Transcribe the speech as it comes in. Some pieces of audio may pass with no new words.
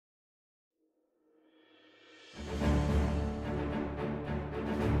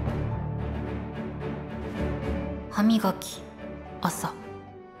歯磨き朝。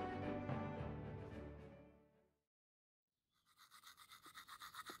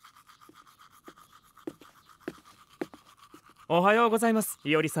おはようございます、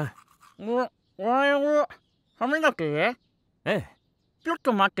いおりさん。おはよう。歯磨き？ええ。ちょっ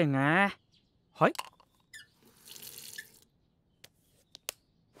と待ってね。はい。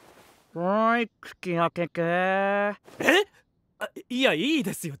口開けて。いや、いい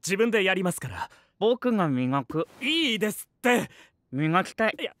ですよ。自分でやりますから。僕が磨く。いいですって。磨きた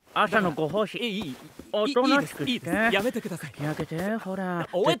い。いや、朝のご奉仕。おとなしくして。やめてください。口開けて、ほら。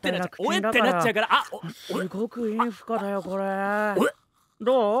おえってなっちゃうから。すごくいい負荷だよ、これ。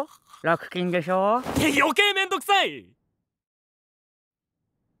どう？楽ちんでしょ？余計めんどくさい。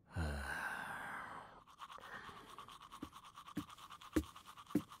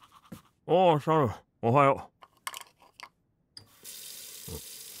おう、シャル、おはよう。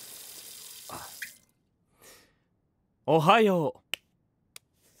おはよう。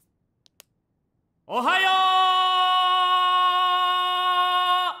おはよ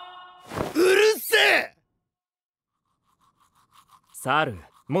う。うるせえ。サル、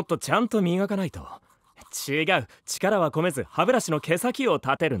もっとちゃんと磨かないと。違う、力は込めず歯ブラシの毛先を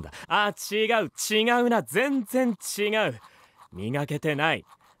立てるんだ。違うな、全然違う。磨けてない。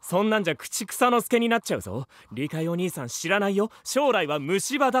そんなんじゃ口草之助になっちゃうぞ。理解お兄さん知らないよ。将来は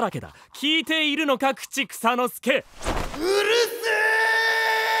虫歯だらけだ。聞いているのか、口草之助。うるせ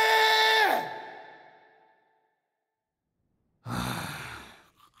え。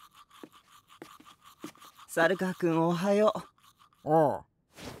猿川くん、おはよう。おう。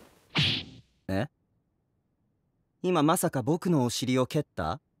今まさか僕のお尻を蹴っ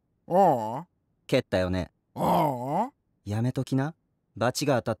た？おう。蹴ったよね。おう。やめときな。罰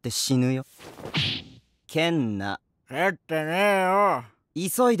が当たって死ぬよ。蹴んな。蹴ってねえよ。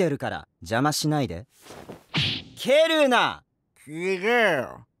急いでるから邪魔しないで。蹴るな。聞け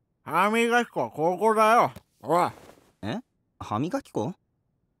よ。歯磨き粉はここだよ。おい。歯磨き粉？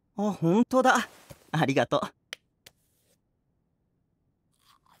あ、ほんとだ。ありがと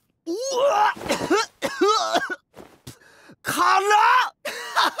う。うわっ辛っ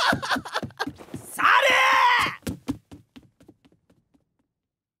され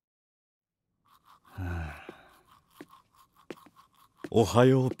おは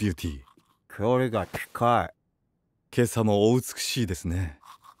よう、ビューティー。距離が近い。今朝もお美しいですね。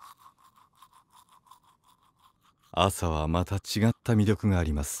朝はまた違った魅力があ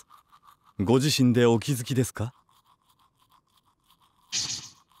ります。ご自身でお気づきですか？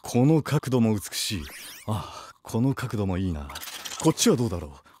この角度も美しい。この角度もいいな。こっちはどうだろ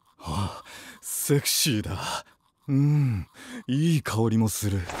う。セクシーだ。いい香りもす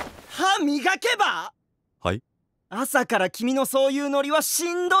る。歯磨けば？はい。朝から君のそういうノリは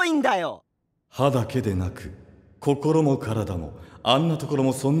しんどいんだよ。歯だけでなく心も体も、あんなところ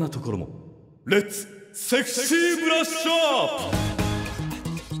もそんなところも。レッツセクシーブラッシュアッ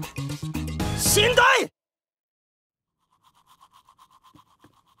プ。しんどい。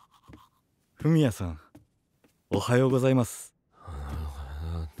フミヤさん、おはようございます。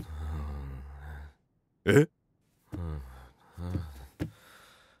フ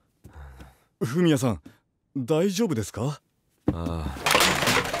ミヤさん、大丈夫ですか？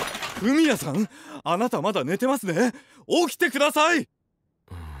フミヤさん、あなたまだ寝てますね。起きてください。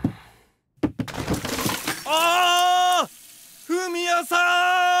フミヤ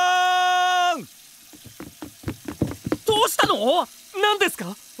さん、どうしたの？何ですか？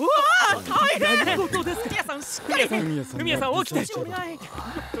うわー、大変！本当ですか？フミヤさん、しっかり。フミヤさん、起きて。とり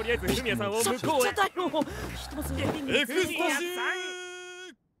あえずフミヤさんを向こうへ。エクスタシー。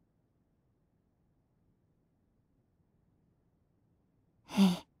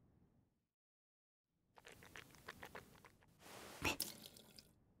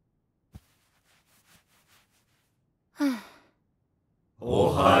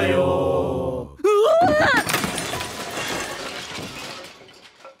おはよう。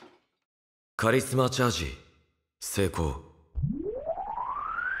カリスマチャージ成功。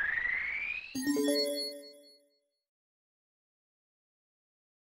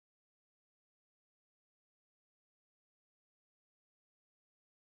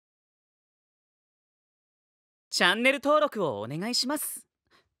チャンネル登録をお願いします。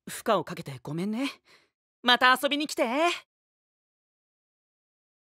負荷をかけてごめんね。また遊びに来て。